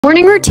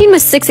Morning routine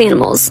with 6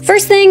 animals.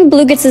 First thing,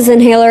 Blue gets his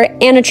inhaler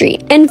and a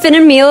treat. And Finn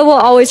and Mila will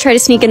always try to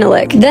sneak in a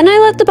lick. Then I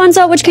let the buns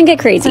out, which can get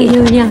crazy. I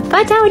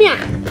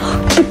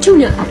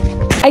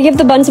give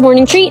the buns a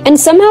morning treat, and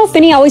somehow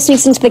Finny always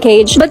sneaks into the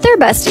cage, but they're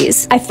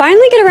besties. I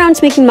finally get around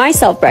to making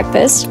myself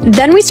breakfast.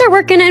 Then we start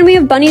working, and we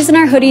have bunnies in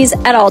our hoodies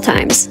at all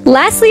times.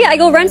 Lastly, I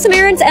go run some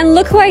errands, and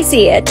look who I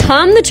see,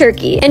 Tom the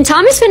turkey. And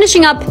Tom is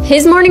finishing up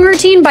his morning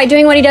routine by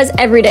doing what he does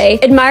every day,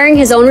 admiring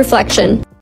his own reflection.